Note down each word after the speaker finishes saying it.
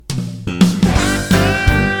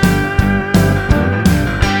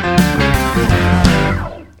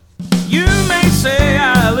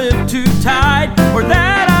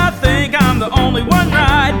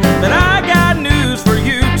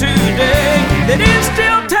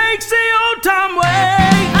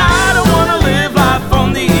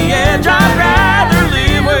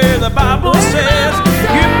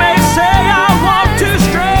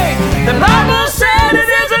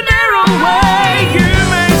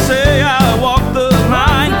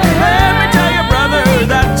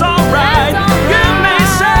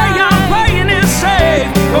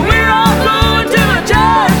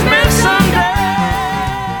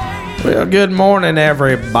Good morning,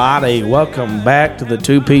 everybody. Welcome back to the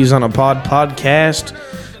Two Peas on a Pod podcast.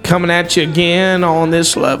 Coming at you again on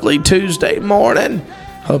this lovely Tuesday morning.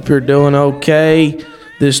 Hope you're doing okay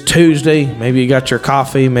this Tuesday. Maybe you got your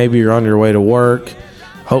coffee. Maybe you're on your way to work.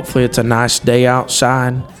 Hopefully it's a nice day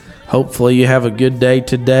outside. Hopefully you have a good day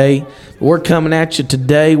today. We're coming at you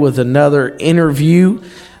today with another interview.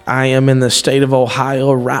 I am in the state of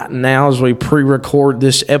Ohio right now as we pre-record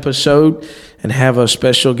this episode and have a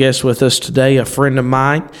special guest with us today, a friend of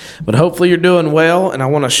mine. But hopefully you're doing well, and I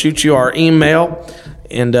want to shoot you our email.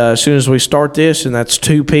 And as soon as we start this, and that's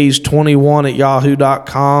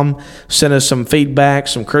 2peas21@yahoo.com, send us some feedback,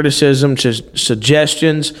 some criticism,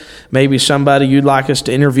 suggestions, maybe somebody you'd like us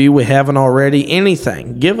to interview we haven't already,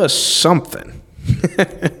 anything. Give us something.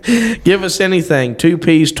 Give us anything.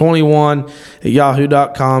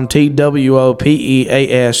 2peas21@yahoo.com,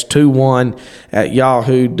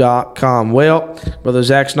 TWOPEAS21@yahoo.com. Well, Brother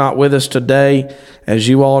Zach's not with us today. As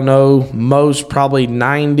you all know, most, probably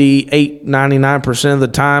 98, 99% of the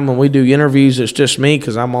time when we do interviews, it's just me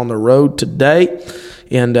because I'm on the road today.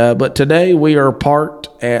 And but today we are parked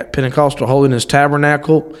at Pentecostal Holiness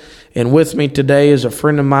Tabernacle. And with me today is a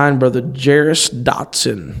friend of mine, Brother Jairus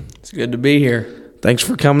Dotson. It's good to be here. Thanks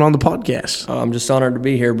for coming on the podcast. I'm just honored to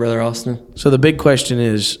be here, Brother Austin. So the big question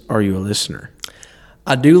is, are you a listener?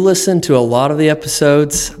 I do listen to a lot of the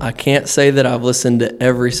episodes. I can't say that I've listened to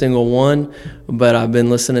every single one, but I've been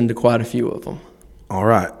listening to quite a few of them. All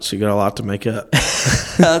right. So you got a lot to make up.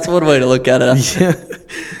 That's one way to look at it. Yeah.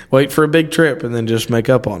 Wait for a big trip and then just make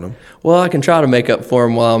up on them. Well, I can try to make up for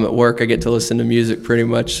them while I'm at work. I get to listen to music pretty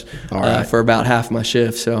much for about half my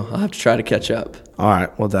shift, so I'll have to try to catch up. All right.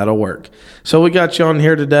 Well, that'll work. So we got you on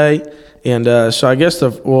here today. And so I guess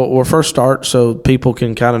we'll first start so people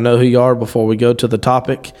can kind of know who you are before we go to the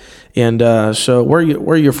topic. And so where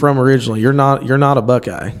you from originally? You're not a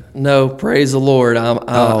Buckeye. No, praise the Lord.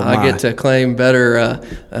 I get to claim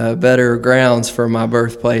better grounds for my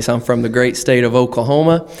birthplace. I'm from the great state of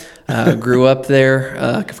Oklahoma. Grew up there.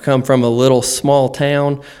 I've come from a little small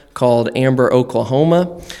town called Amber,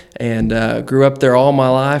 Oklahoma, and grew up there all my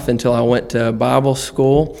life until I went to Bible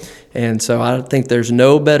school. And so I think there's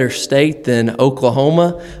no better state than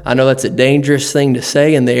Oklahoma. I know that's a dangerous thing to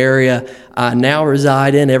say in the area I now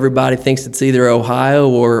reside in. Everybody thinks it's either Ohio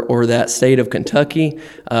or that state of Kentucky,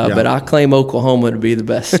 but I claim Oklahoma to be the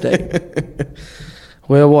best state.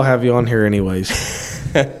 Well, we'll have you on here anyways.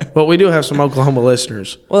 But we do have some Oklahoma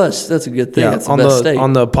listeners. Well, that's a good thing. Yeah, that's the best state.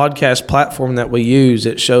 On the podcast platform that we use,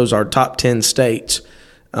 it shows our top 10 states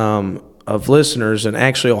of listeners, and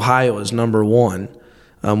actually Ohio is number one.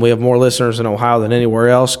 We have more listeners in Ohio than anywhere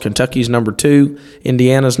else. Kentucky's number 2.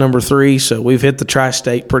 Indiana's number 3. So we've hit the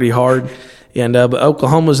tri-state pretty hard. And but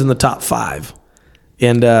Oklahoma's in the top 5.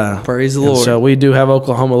 And praise the Lord. So we do have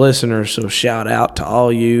Oklahoma listeners. So shout out to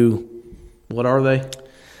all you. What are they?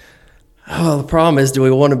 Oh, the problem is, do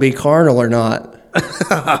we want to be carnal or not?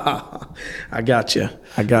 I got you.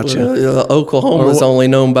 Oklahoma's only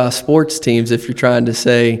known by sports teams. If you're trying to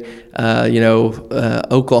say,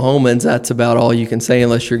 Oklahomans, that's about all you can say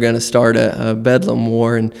unless you're going to start a Bedlam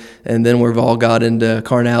war, and then we've all got into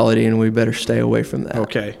carnality, and we better stay away from that.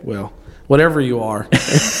 Okay, well, whatever you are,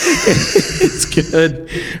 it's good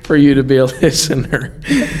for you to be a listener.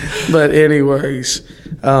 But anyways,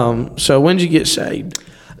 so when did you get saved?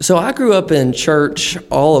 So I grew up in church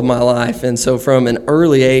all of my life, and so from an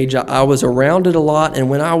early age, I was around it a lot, and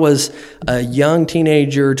when I was a young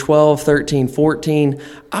teenager, 12, 13, 14,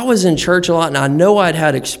 I was in church a lot, and I know I'd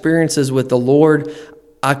had experiences with the Lord.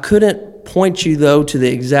 I couldn't point you, though, to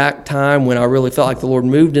the exact time when I really felt like the Lord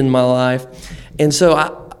moved in my life, and so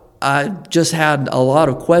I just had a lot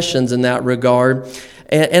of questions in that regard,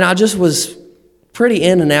 and I just was pretty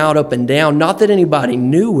in and out, up and down, not that anybody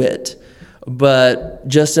knew it, but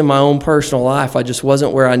just in my own personal life, I just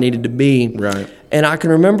wasn't where I needed to be. Right. And I can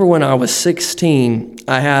remember when I was 16,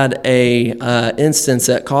 I had a instance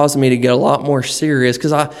that caused me to get a lot more serious,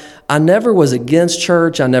 because I never was against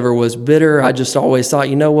church. I never was bitter. I just always thought,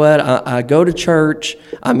 you know what, I go to church.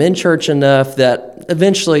 I'm in church enough that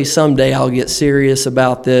eventually someday I'll get serious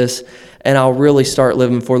about this, and I'll really start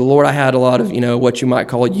living for the Lord. I had a lot of, what you might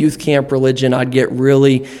call youth camp religion. I'd get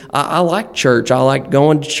really, I liked church. I liked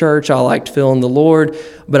going to church. I liked feeling the Lord,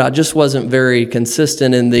 but I just wasn't very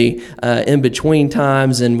consistent in the in-between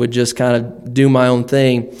times, and would just kind of do my own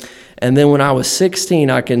thing. And then when I was 16,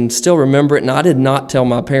 I can still remember it, and I did not tell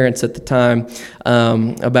my parents at the time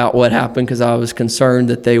about what happened, because I was concerned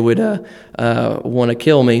that they would want to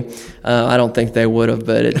kill me. I don't think they would have,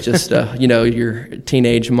 but it just, your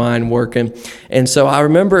teenage mind working. And so I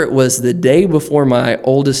remember it was the day before my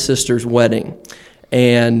oldest sister's wedding.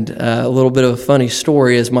 And a little bit of a funny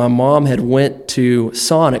story is my mom had went to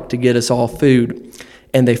Sonic to get us all food,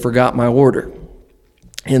 and they forgot my order.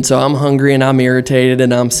 And so I'm hungry and I'm irritated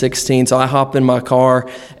and I'm 16. So I hop in my car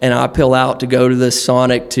and I peel out to go to this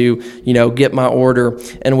Sonic to, get my order.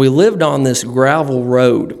 And we lived on this gravel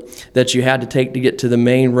road that you had to take to get to the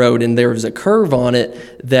main road. And there was a curve on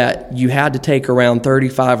it that you had to take around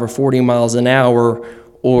 35 or 40 miles an hour,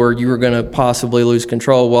 or you were going to possibly lose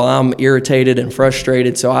control. Well, I'm irritated and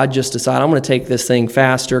frustrated, so I just decided I'm going to take this thing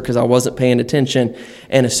faster because I wasn't paying attention.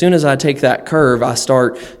 And as soon as I take that curve, I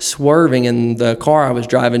start swerving, and the car I was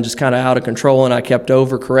driving just kind of out of control, and I kept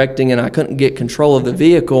overcorrecting, and I couldn't get control of the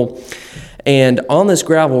vehicle. And on this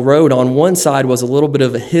gravel road, on one side was a little bit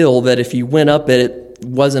of a hill that if you went up it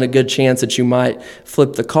wasn't a good chance that you might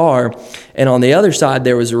flip the car. And on the other side,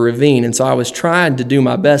 there was a ravine. And so I was trying to do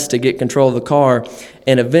my best to get control of the car.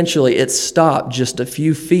 And eventually it stopped just a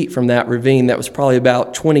few feet from that ravine that was probably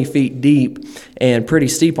about 20 feet deep and pretty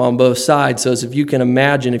steep on both sides. So as if you can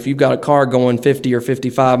imagine, if you've got a car going 50 or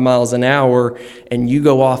 55 miles an hour and you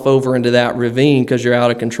go off over into that ravine because you're out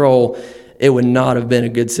of control, it would not have been a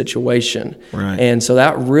good situation. Right. And so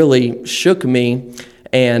that really shook me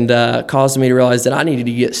and caused me to realize that I needed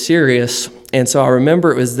to get serious. And so I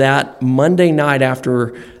remember it was that Monday night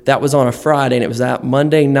that was on a Friday, and it was that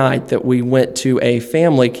Monday night that we went to a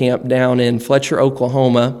family camp down in Fletcher,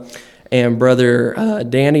 Oklahoma, and Brother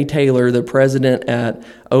Danny Taylor, the president at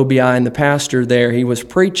OBI and the pastor there, he was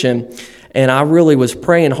preaching. And I really was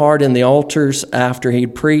praying hard in the altars after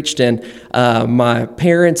he'd preached, and my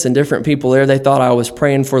parents and different people there, they thought I was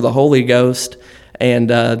praying for the Holy Ghost.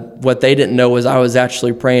 And what they didn't know was I was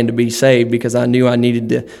actually praying to be saved, because I knew I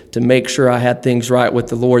needed to make sure I had things right with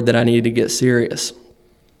the Lord, that I needed to get serious.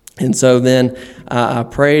 And so then I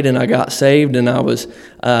prayed and I got saved, and I was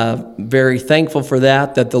very thankful for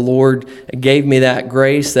that the Lord gave me that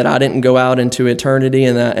grace, that I didn't go out into eternity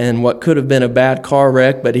and what could have been a bad car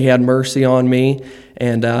wreck, but He had mercy on me,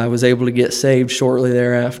 and I was able to get saved shortly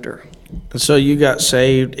thereafter. And so you got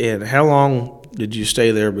saved, and how long did you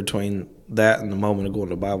stay there between that and the moment of going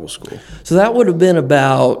to Bible school? So that would have been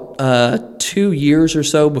about 2 years or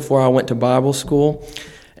so before I went to Bible school.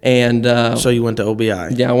 And so you went to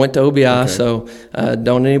OBI? Yeah, I went to OBI, okay. So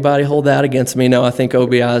don't anybody hold that against me. No, I think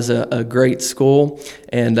OBI is a great school,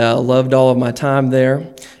 and loved all of my time there,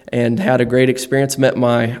 and had a great experience. Met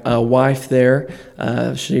my wife there.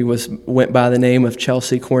 She went by the name of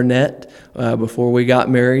Chelsea Cornett before we got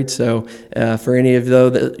married. So for any of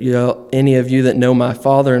you that know my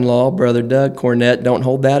father-in-law, Brother Doug Cornett, don't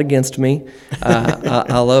hold that against me.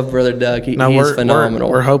 I love Brother Doug. He's phenomenal.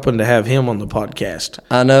 We're hoping to have him on the podcast.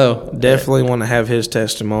 I know. Definitely want to have his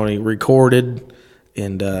testimony recorded.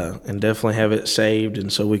 And definitely have it saved,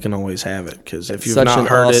 and so we can always have it. Because if you've not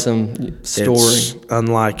heard it, story. It's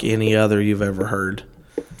unlike any other you've ever heard.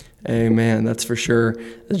 Amen. That's for sure.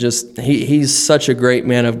 Just he's such a great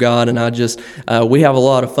man of God, and we have a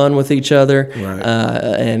lot of fun with each other, right.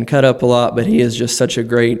 And cut up a lot. But he is just such a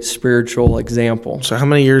great spiritual example. So, how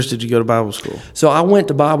many years did you go to Bible school? So I went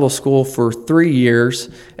to Bible school for 3 years,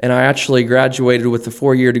 and I actually graduated with a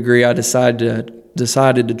 4-year degree. I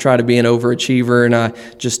decided to try to be an overachiever, and I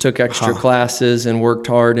just took extra classes and worked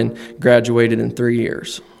hard and graduated in 3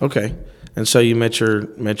 years. Okay. And so you met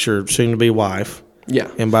your soon-to-be wife.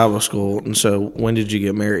 Yeah. In Bible school. And so when did you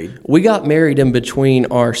get married? We got married in between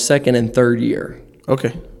our second and third year.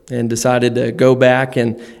 Okay. And decided to go back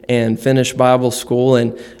and finish Bible school.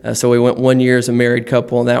 And so we went 1 year as a married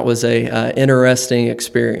couple, and that was a interesting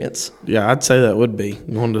experience. Yeah, I'd say that would be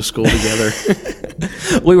going to school together.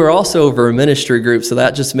 We were also over a ministry group, so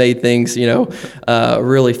that just made things,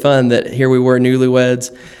 really fun. That here we were,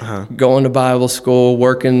 newlyweds, going to Bible school,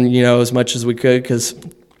 working, as much as we could, because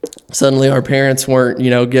suddenly our parents weren't,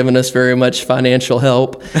 giving us very much financial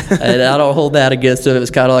help. And I don't hold that against them. It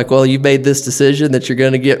was kind of like, well, you made this decision that you're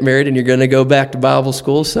going to get married and you're going to go back to Bible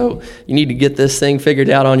school, so you need to get this thing figured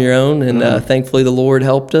out on your own. And thankfully the Lord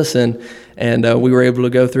helped us, and we were able to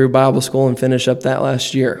go through Bible school and finish up that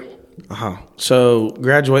last year. So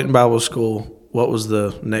graduating Bible school, what was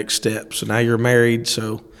the next step? So now you're married,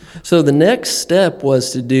 So the next step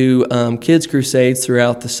was to do kids crusades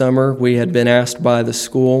throughout the summer. We had been asked by the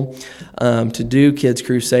school to do kids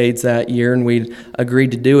crusades that year, and we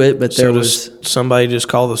agreed to do it. But does somebody just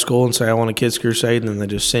call the school and say, "I want a kids crusade," and then they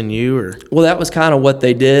just send you? Or well, that was kind of what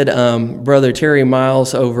they did. Brother Terry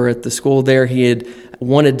Miles over at the school there, he had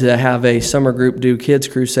wanted to have a summer group do kids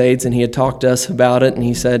crusades, and he had talked to us about it, and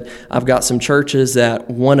he said, I've got some churches that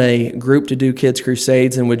want a group to do kids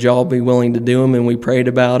crusades, and would y'all be willing to do them? And we prayed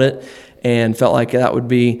about it, and felt like that would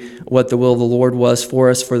be what the will of the Lord was for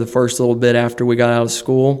us for the first little bit after we got out of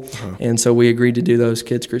school. And so we agreed to do those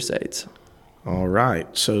Kids Crusades. All right.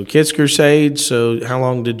 So Kids Crusades, so how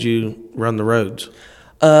long did you run the roads?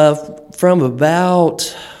 From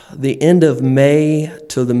about the end of May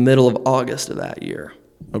to the middle of August of that year.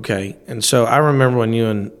 Okay. And so I remember when you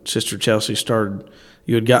and Sister Chelsea started,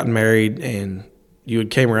 you had gotten married and you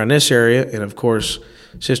had came around this area. And, of course,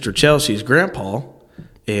 Sister Chelsea's grandpa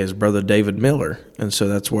is Brother David Miller. And so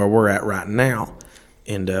that's where we're at right now.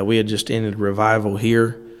 And we had just ended revival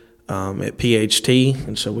here at PHT.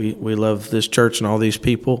 And so we love this church and all these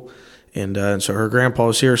people. And so her grandpa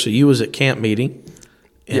was here. So you was at camp meeting.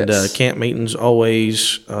 And Yes. Camp meeting's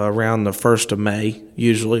always around the 1st of May.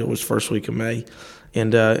 Usually it was first week of May.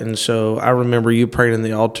 And so I remember you praying in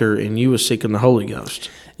the altar and you was seeking the Holy Ghost.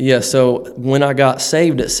 Yeah, so when I got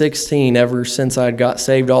saved at 16, ever since I got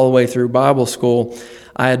saved all the way through Bible school,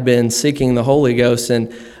 I had been seeking the Holy Ghost.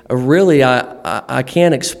 And really, I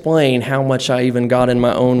can't explain how much I even got in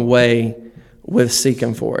my own way with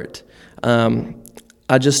seeking for it.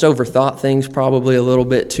 I just overthought things probably a little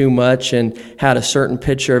bit too much and had a certain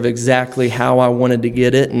picture of exactly how I wanted to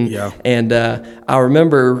get it. And I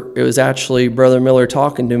remember it was actually Brother Miller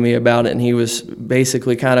talking to me about it, and he was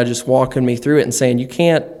basically kind of just walking me through it and saying, you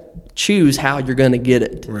can't choose how you're going to get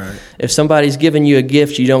it. Right. If somebody's giving you a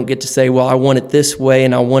gift, you don't get to say, well, I want it this way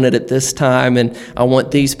and I want it at this time and I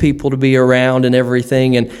want these people to be around and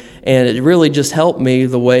everything. And it really just helped me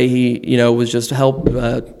the way he, was just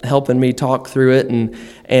helping me talk through it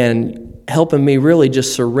and helping me really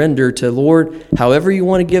just surrender to, Lord, however you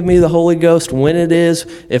want to give me the Holy Ghost, when it is,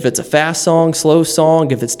 if it's a fast song, slow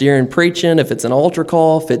song, if it's during preaching, if it's an altar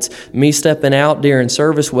call, if it's me stepping out during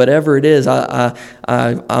service, whatever it is,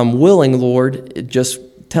 I'm willing, Lord, just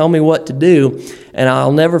tell me what to do. And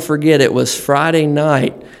I'll never forget, it was Friday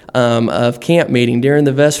night of camp meeting. During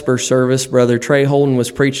the Vesper service, Brother Trey Holden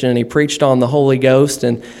was preaching, and he preached on the Holy Ghost.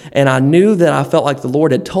 And I knew that I felt like the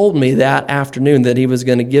Lord had told me that afternoon that he was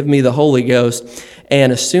going to give me the Holy Ghost.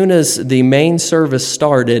 And as soon as the main service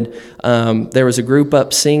started, there was a group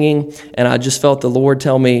up singing, and I just felt the Lord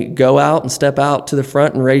tell me, go out and step out to the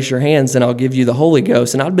front and raise your hands, and I'll give you the Holy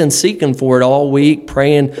Ghost. And I'd been seeking for it all week,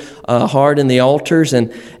 praying hard in the altars,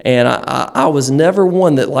 and I was never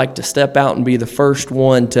one that liked to step out and be the first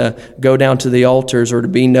one to go down to the altars or to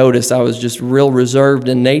be noticed. I was just real reserved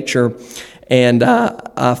in nature. And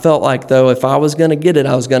I felt like, though, if I was going to get it,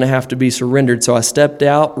 I was going to have to be surrendered. So I stepped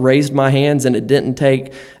out, raised my hands, and it didn't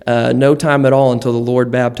take no time at all until the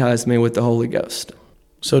Lord baptized me with the Holy Ghost.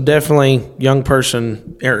 So definitely, young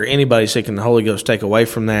person or anybody seeking the Holy Ghost, take away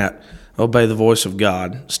from that, obey the voice of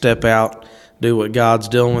God. Step out, do what God's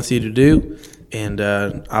dealing with you to do. And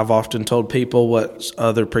I've often told people what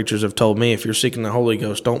other preachers have told me, if you're seeking the Holy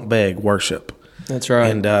Ghost, don't beg, worship. That's right.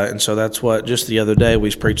 And so that's what, just the other day we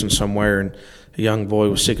was preaching somewhere and a young boy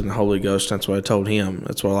was seeking the Holy Ghost. That's what I told him.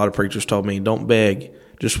 That's what a lot of preachers told me. Don't beg,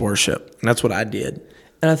 just worship. And that's what I did.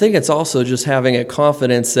 And I think it's also just having a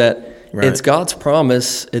confidence that it's God's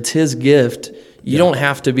promise, it's His gift. You don't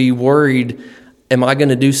have to be worried, am I going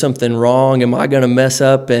to do something wrong? Am I going to mess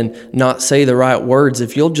up and not say the right words?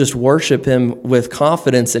 If you'll just worship Him with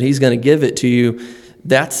confidence that He's going to give it to you,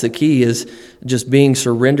 that's the key, is just being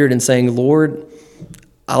surrendered and saying, Lord,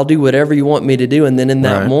 I'll do whatever you want me to do. And then in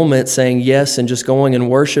that moment saying yes and just going and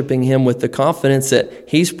worshiping Him with the confidence that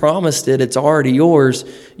He's promised it, it's already yours.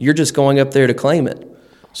 You're just going up there to claim it.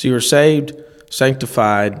 So you were saved,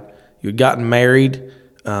 sanctified, you had gotten married,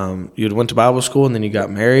 you had went to Bible school, and then you got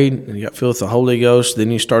married, and you got filled with the Holy Ghost, then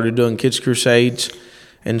you started doing Kids Crusades.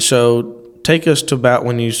 And so take us to about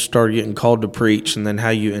when you started getting called to preach and then how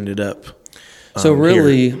you ended up So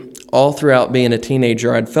really, here. All throughout being a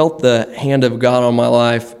teenager, I'd felt the hand of God on my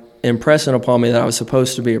life impressing upon me that I was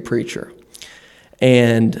supposed to be a preacher.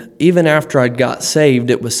 And even after I'd got saved,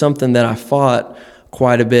 it was something that I fought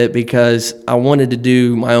quite a bit because I wanted to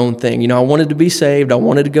do my own thing. I wanted to be saved, I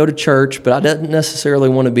wanted to go to church, but I didn't necessarily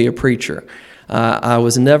want to be a preacher. I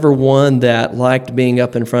was never one that liked being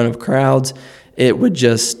up in front of crowds. It would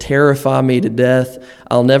just terrify me to death.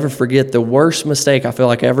 I'll never forget the worst mistake I feel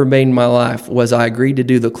like I ever made in my life was I agreed to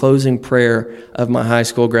do the closing prayer of my high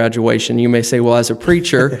school graduation. You may say, well, as a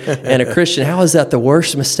preacher and a Christian, how is that the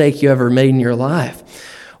worst mistake you ever made in your life?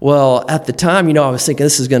 Well, at the time, I was thinking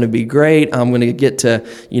this is going to be great. I'm going to get to,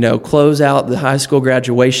 close out the high school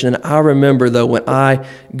graduation. And I remember, though, when I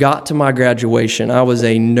got to my graduation, I was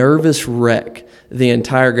a nervous wreck the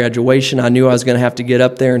entire graduation. I knew I was going to have to get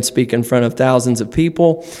up there and speak in front of thousands of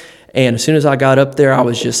people. And as soon as I got up there, I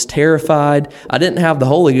was just terrified. I didn't have the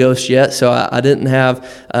Holy Ghost yet, so I didn't have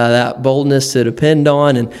that boldness to depend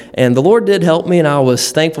on. And the Lord did help me, and I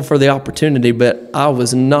was thankful for the opportunity, but I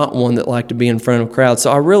was not one that liked to be in front of crowds.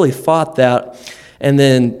 So I really fought that. And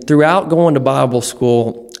then throughout going to Bible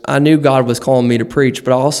school, I knew God was calling me to preach,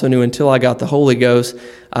 but I also knew until I got the Holy Ghost,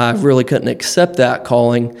 I really couldn't accept that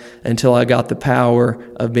calling until I got the power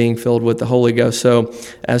of being filled with the Holy Ghost. So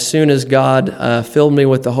as soon as God filled me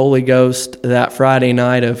with the Holy Ghost that Friday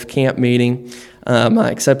night of camp meeting, I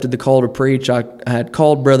accepted the call to preach. I had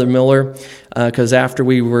called Brother Miller because after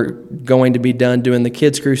we were going to be done doing the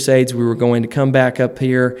kids' crusades, we were going to come back up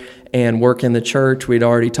here and work in the church. We'd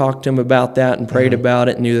already talked to him about that and prayed about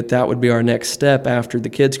it, and knew that that would be our next step after the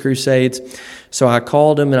kids' crusades. So I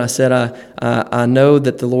called him and I said, I know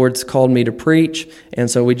that the Lord's called me to preach. And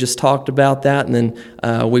so we just talked about that. And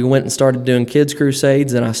then we went and started doing kids'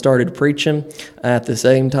 crusades, and I started preaching at the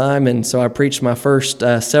same time. And so I preached my first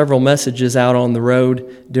several messages out on the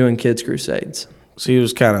road doing kids' crusades. So you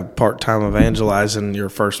was kind of part-time evangelizing your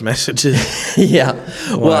first messages. Yeah.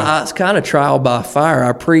 Wow. Well, I was kind of trial by fire.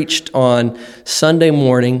 I preached on Sunday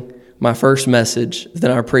morning, my first message.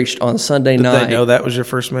 Then I preached on Sunday night. Did they know that was your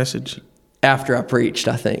first message? After I preached,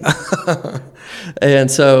 I think.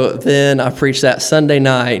 And so then I preached that Sunday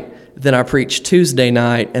night. Then I preached Tuesday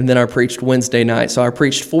night. And then I preached Wednesday night. So I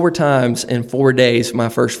preached 4 times in 4 days, my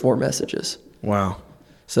first 4 messages. Wow.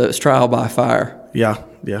 So it's trial by fire. Yeah.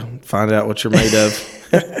 Find out what you're made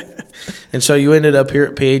of. And so you ended up here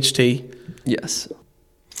at PHT. Yes.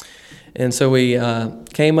 And so we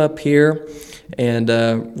came up here,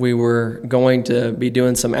 and we were going to be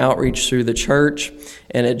doing some outreach through the church.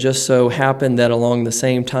 And it just so happened that along the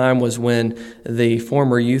same time was when the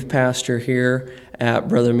former youth pastor here at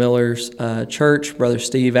Brother Miller's church, Brother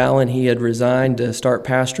Steve Allen, he had resigned to start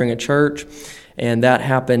pastoring a church. And that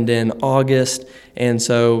happened in August. And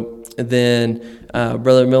so then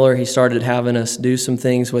Brother Miller, he started having us do some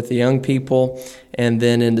things with the young people. And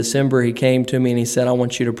then in December, he came to me and he said, I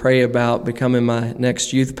want you to pray about becoming my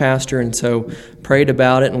next youth pastor. And so prayed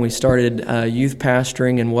about it, and we started youth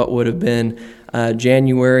pastoring in what would have been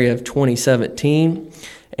January of 2017.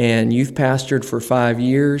 And youth pastored for 5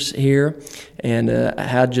 years here, and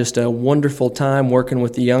had just a wonderful time working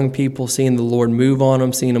with the young people, seeing the Lord move on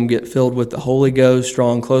them, seeing them get filled with the Holy Ghost,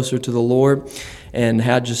 drawing closer to the Lord, and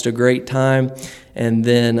had just a great time. And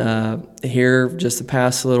then here, just the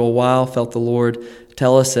past little while, felt the Lord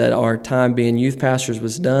tell us that our time being youth pastors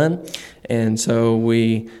was done. And so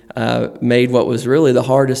we made what was really the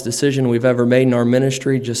hardest decision we've ever made in our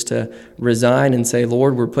ministry, just to resign and say,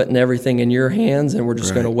 Lord, we're putting everything in your hands, and we're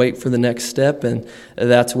just going to wait for the next step. And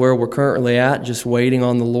that's where we're currently at, just waiting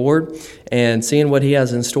on the Lord and seeing what he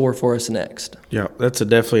has in store for us next. Yeah, that's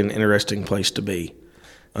definitely an interesting place to be.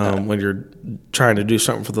 When you're trying to do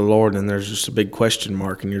something for the Lord and there's just a big question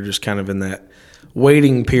mark, and you're just kind of in that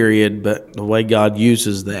waiting period, but the way God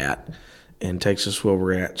uses that and takes us where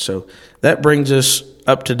we're at. So that brings us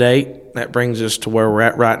up to date. That brings us to where we're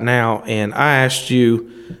at right now. And I asked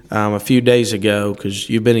you a few days ago, because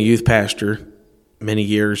you've been a youth pastor many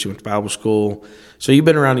years, you went to Bible school, so you've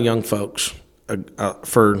been around the young folks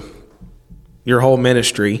for your whole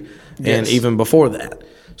ministry, and even before that.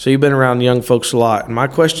 So you've been around young folks a lot. And my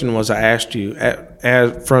question was, I asked you,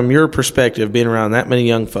 from your perspective, being around that many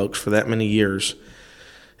young folks for that many years,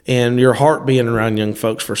 and your heart being around young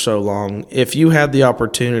folks for so long, if you had the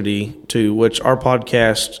opportunity to, which our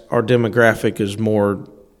podcast, our demographic is more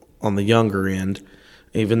on the younger end,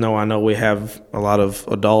 even though I know we have a lot of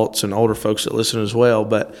adults and older folks that listen as well,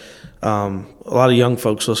 but a lot of young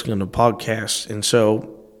folks listening to podcasts. And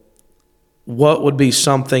so what would be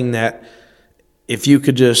something that, if you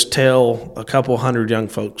could just tell a couple hundred young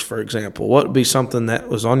folks, for example, what would be something that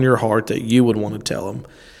was on your heart that you would want to tell them?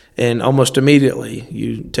 And almost immediately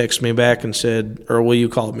you text me back and said, or you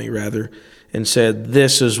called me rather, and said,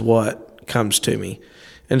 this is what comes to me.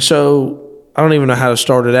 And so I don't even know how to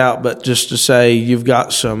start it out, but just to say you've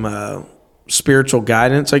got some spiritual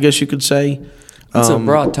guidance, I guess you could say. It's a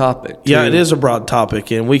broad topic, too. Yeah, it is a broad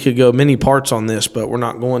topic, and we could go many parts on this, but we're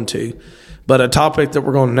not going to. But a topic that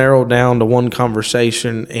we're going to narrow down to one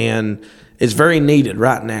conversation, and it's very needed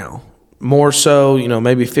right now. More so,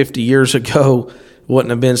 maybe 50 years ago wouldn't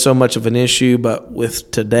have been so much of an issue, but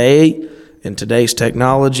with today and today's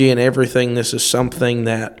technology and everything, this is something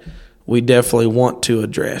that we definitely want to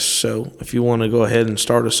address. So if you want to go ahead and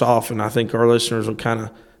start us off, and I think our listeners will kind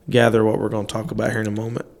of gather what we're going to talk about here in a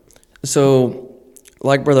moment. So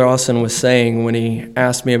like Brother Austin was saying, when he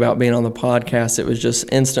asked me about being on the podcast, it was just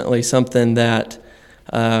instantly something that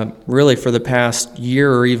really for the past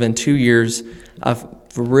year or even 2 years, I've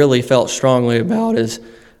really felt strongly about is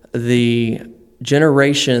the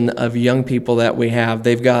generation of young people that we have.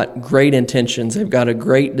 They've got great intentions. They've got a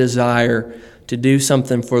great desire to do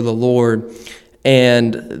something for the Lord.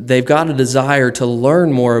 And they've got a desire to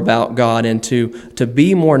learn more about God and to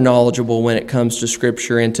be more knowledgeable when it comes to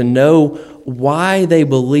Scripture and to know why they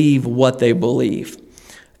believe what they believe.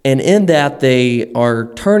 And in that, they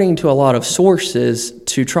are turning to a lot of sources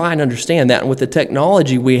to try and understand that. And with the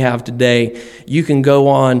technology we have today, you can go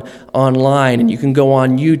online and you can go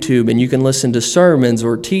on YouTube and you can listen to sermons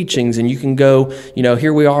or teachings and you can go,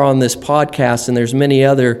 here we are on this podcast and there's many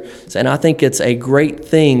others. And I think it's a great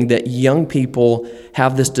thing that young people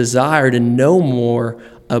have this desire to know more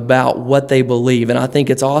about what they believe. And I think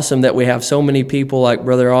it's awesome that we have so many people like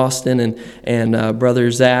Brother Austin and Brother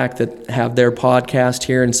Zach that have their podcast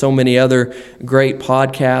here, and so many other great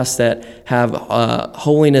podcasts that have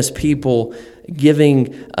holiness people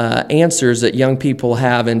giving answers that young people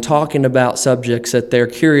have and talking about subjects that they're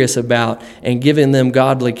curious about and giving them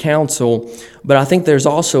godly counsel. But I think there's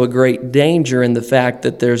also a great danger in the fact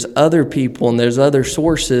that there's other people and there's other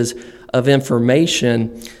sources of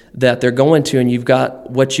information that they're going to, and you've got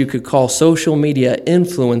what you could call social media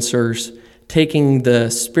influencers taking the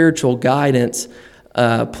spiritual guidance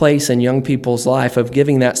place in young people's life of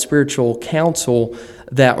giving that spiritual counsel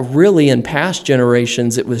that really in past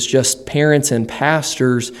generations it was just parents and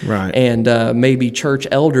pastors and maybe church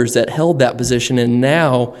elders that held that position, and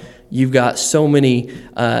now you've got so many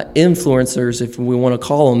influencers, if we want to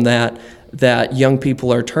call them that young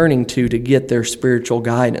people are turning to get their spiritual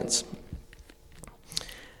guidance.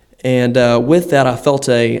 And with that, I felt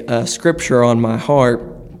a scripture on my heart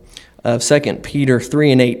of 2 Peter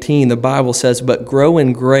 3:18. The Bible says, "But grow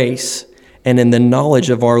in grace and in the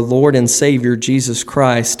knowledge of our Lord and Savior Jesus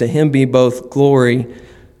Christ. To him be both glory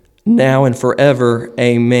now and forever.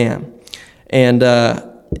 Amen." And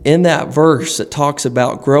in that verse, it talks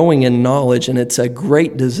about growing in knowledge, and it's a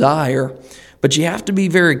great desire. But you have to be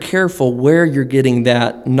very careful where you're getting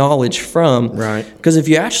that knowledge from. Right. Because if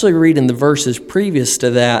you actually read in the verses previous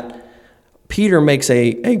to that, Peter makes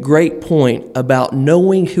a great point about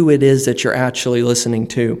knowing who it is that you're actually listening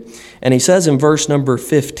to. And he says in verse number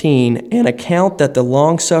 15, "And account that the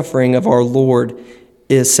long-suffering of our Lord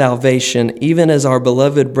is salvation, even as our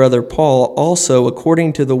beloved brother Paul also,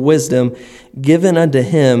 according to the wisdom given unto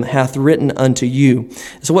him, hath written unto you."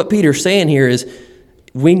 So what Peter's saying here is,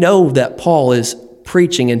 we know that Paul is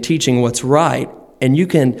preaching and teaching what's right, and you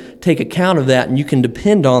can take account of that and you can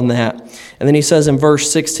depend on that. And then he says in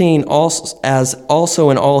verse 16, "As also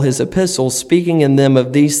in all his epistles, speaking in them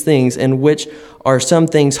of these things, in which are some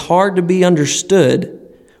things hard to be understood,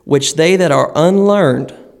 which they that are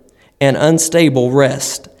unlearned and unstable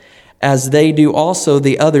wrest, as they do also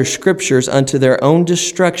the other scriptures unto their own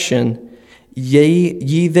destruction.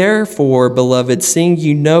 Ye therefore, beloved, seeing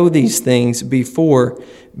you know these things before,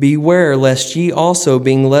 beware lest ye also,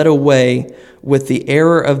 being led away with the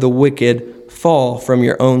error of the wicked, fall from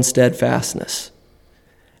your own steadfastness."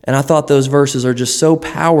 And I thought those verses are just so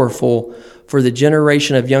powerful for the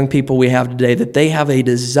generation of young people we have today, that they have a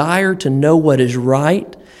desire to know what is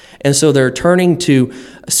right. And so they're turning to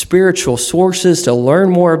spiritual sources to learn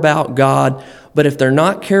more about God. But if they're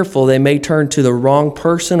not careful, they may turn to the wrong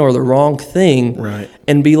person or the wrong thing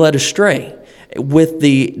and be led astray. With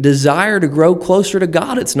the desire to grow closer to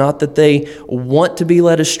God, it's not that they want to be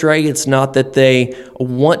led astray. It's not that they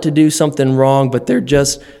want to do something wrong, but they're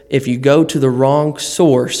just, if you go to the wrong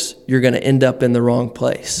source, you're going to end up in the wrong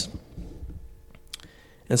place.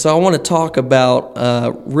 And so I want to talk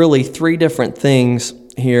about really three different things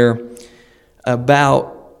here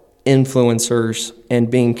about influencers and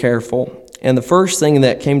being careful. And the first thing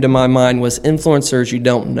that came to my mind was influencers you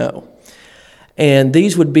don't know. And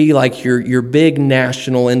these would be like your big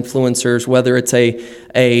national influencers, whether it's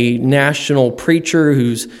a national preacher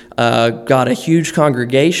who's got a huge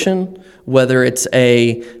congregation, whether it's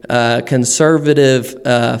a conservative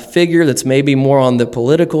figure that's maybe more on the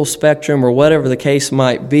political spectrum or whatever the case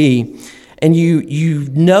might be. And you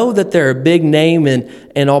know that they're a big name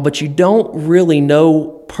and all, but you don't really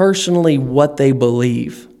know personally what they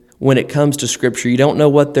believe when it comes to Scripture. You don't know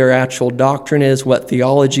what their actual doctrine is, what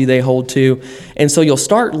theology they hold to. And so you'll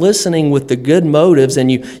start listening with the good motives,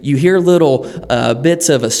 and you hear little bits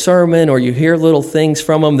of a sermon, or you hear little things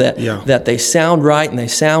from them that they sound right and they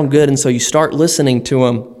sound good, and so you start listening to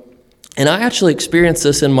them. And I actually experienced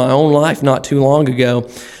this in my own life not too long ago.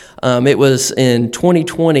 It was in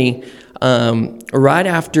 2020. right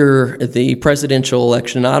after the presidential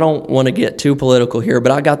election. I don't want to get too political here,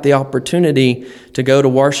 but I got the opportunity to go to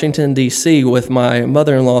Washington, D.C. with my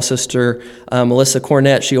mother-in-law sister, Melissa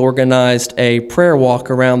Cornett. She organized a prayer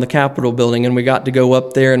walk around the Capitol building, and we got to go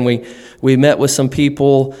up there, and we met with some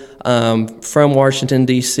people from Washington,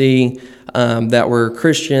 D.C., that were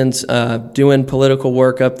Christians doing political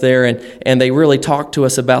work up there, and they really talked to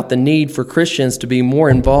us about the need for Christians to be more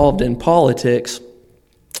involved in politics.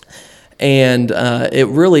 And it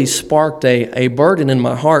really sparked a burden in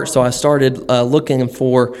my heart. So I started looking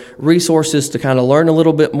for resources to kind of learn a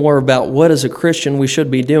little bit more about what as a Christian we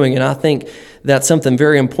should be doing. And I think that's something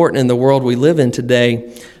very important in the world we live in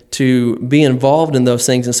today, to be involved in those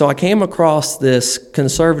things. And so I came across this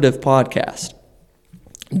conservative podcast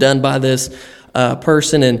done by this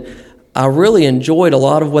person, and I really enjoyed a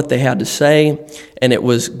lot of what they had to say, and it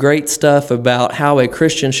was great stuff about how a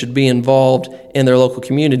Christian should be involved in their local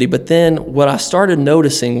community. But then what I started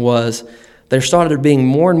noticing was there started being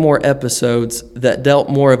more and more episodes that dealt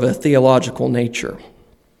more of a theological nature.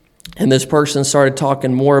 And this person started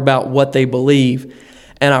talking more about what they believe,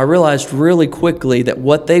 and I realized really quickly that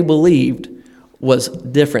what they believed was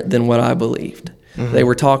different than what I believed. Mm-hmm. They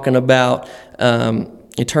were talking about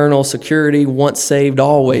eternal security, once saved,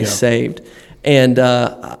 always saved. And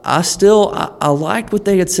I liked what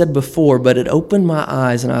they had said before, but it opened my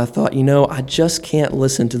eyes, and I thought, I just can't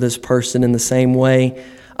listen to this person in the same way.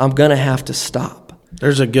 I'm going to have to stop.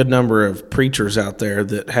 There's a good number of preachers out there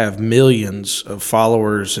that have millions of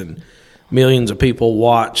followers and millions of people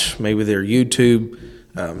watch maybe their YouTube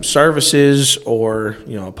services or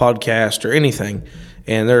a podcast or anything.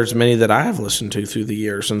 And there's many that I have listened to through the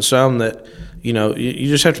years, and some that, you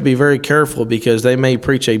just have to be very careful, because they may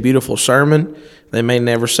preach a beautiful sermon. They may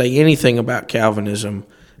never say anything about Calvinism.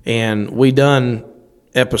 And we done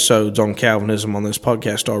episodes on Calvinism on this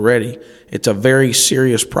podcast already. It's a very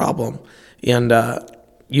serious problem. And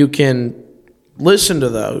you can listen to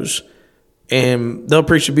those, and they'll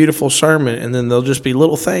preach a beautiful sermon, and then they'll just be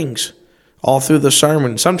little things all through the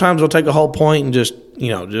sermon. Sometimes they'll take a whole point and just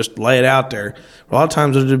lay it out there. A lot of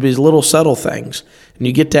times it'll be little subtle things, and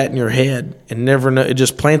you get that in your head and never know. It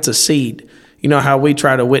just plants a seed. You know how we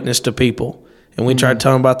try to witness to people, and we try to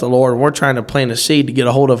tell them about the Lord, and we're trying to plant a seed to get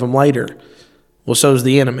a hold of them later. Well, so is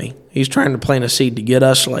the enemy. He's trying to plant a seed to get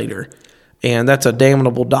us later, and that's a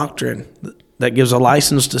damnable doctrine that gives a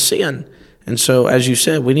license to sin. And so, as you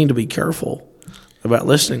said, we need to be careful about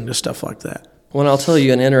listening to stuff like that. Well, I'll tell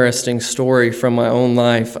you an interesting story from my own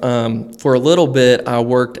life. For a little bit, I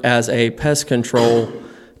worked as a pest control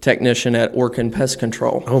technician at Orkin Pest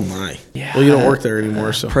Control. Oh my! Yeah. Well, you don't work there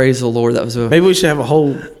anymore, so praise the Lord. That was maybe we should have a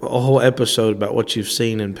whole episode about what you've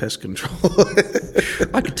seen in pest control.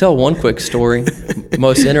 I could tell one quick story.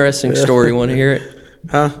 Most interesting story. Want to hear it?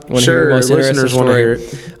 Huh? Sure. Listeners want to hear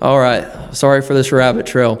it. All right. Sorry for this rabbit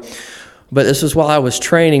trail, but this was while I was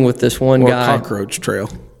training with this one guy. Cockroach trail.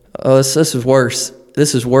 Oh, this is worse.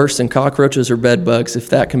 This is worse than cockroaches or bed bugs, if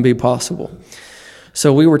that can be possible.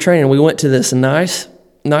 So we were training. We went to this nice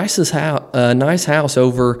house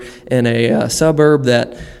over in a suburb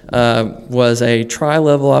that was a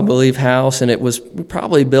tri-level, I believe, house, and it was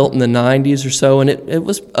probably built in the 90s or so, and it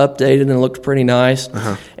was updated and looked pretty nice.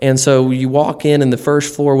 Uh-huh. And so you walk in, and the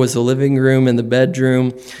first floor was the living room and the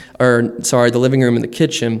living room and the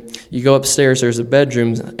kitchen. You go upstairs, there's a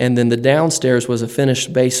bedroom, and then the downstairs was a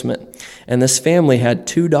finished basement. And this family had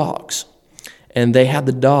 2 dogs, and they had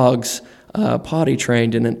the dogs potty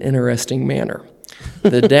trained in an interesting manner.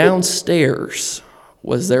 The downstairs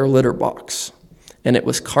was their litter box, and it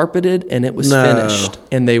was carpeted, and it was finished,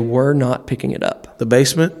 and they were not picking it up. The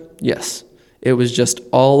basement? Yes. It was just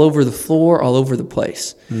all over the floor, all over the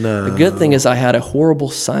place. No. The good thing is I had a horrible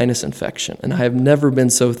sinus infection, and I have never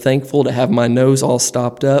been so thankful to have my nose all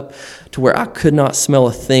stopped up to where I could not smell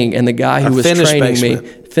a thing. And the guy who was training me,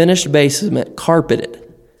 finished basement, carpeted.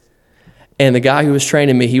 And the guy who was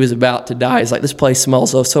training me, he was about to die. He's like, "This place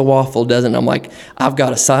smells so awful, doesn't it?" I'm like, "I've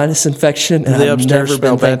got a sinus infection, and I've never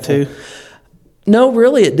been thankful." Too? No,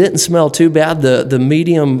 really, it didn't smell too bad. The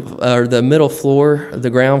medium or the middle floor, the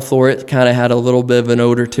ground floor, it kind of had a little bit of an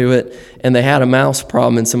odor to it. And they had a mouse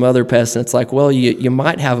problem and some other pests. And it's like, well, you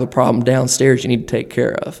might have a problem downstairs you need to take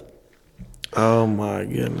care of. Oh, my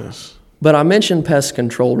goodness. But I mentioned pest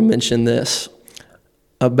control to mention this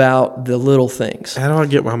about the little things. How do I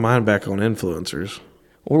get my mind back on influencers?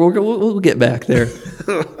 We'll get back there.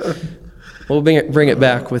 We'll bring it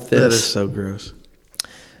back with this. That is so gross.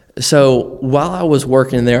 So while I was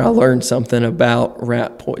working there, I learned something about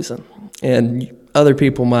rat poison. And other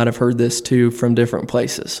people might have heard this too from different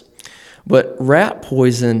places. But rat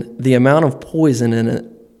poison, the amount of poison in it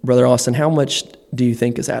Brother Austin, how much do you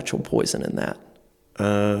think is actual poison in that?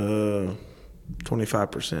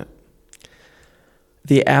 25%.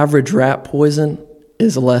 The average rat poison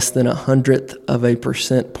is less than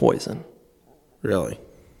 1/100% poison. Really?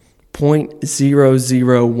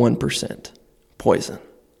 0.001% poison.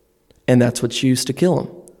 And that's what's used to kill them.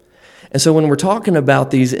 And so when we're talking about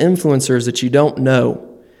these influencers that you don't know,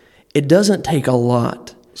 it doesn't take a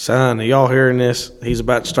lot. Son, are y'all hearing this? He's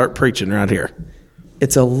about to start preaching right here.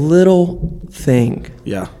 It's a little thing.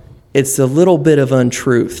 Yeah. It's a little bit of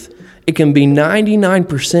untruth. It can be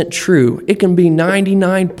 99% true. It can be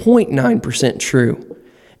 99.9% true.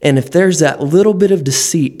 And if there's that little bit of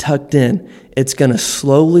deceit tucked in, it's going to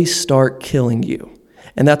slowly start killing you.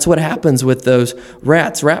 And that's what happens with those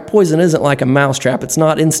rats. Rat poison isn't like a mousetrap. It's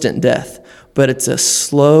not instant death, but it's a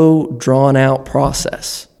slow, drawn-out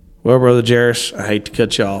process. Well, Brother Jairus, I hate to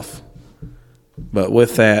cut you off, but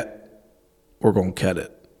with that, we're going to cut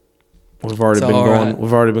it. We've already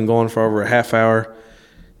been going for over a half hour,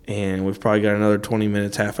 and we've probably got another 20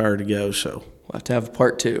 minutes, half hour to go. So we'll have to have a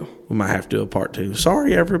part 2. We might have to do a part 2.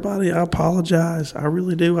 Sorry, everybody. I apologize. I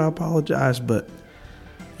really do. I apologize, but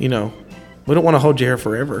we don't want to hold you here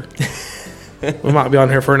forever. We might be on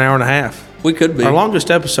here for an hour and a half. We could be. Our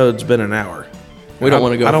longest episode's been an hour. We don't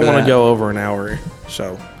want to go. I don't want to go over an hour.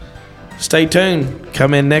 So stay tuned.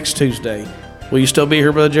 Come in next Tuesday. Will you still be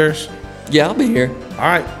here, Brother Jairus? Yeah, I'll be here. All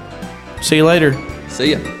right. See you later.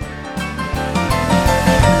 See ya. In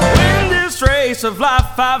this race of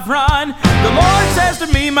life I've run, the Lord says to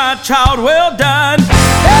me, my child, well done.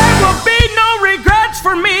 There will be no regrets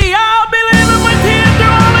for me. I'll be living with Him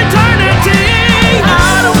through all eternity.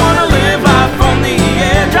 I don't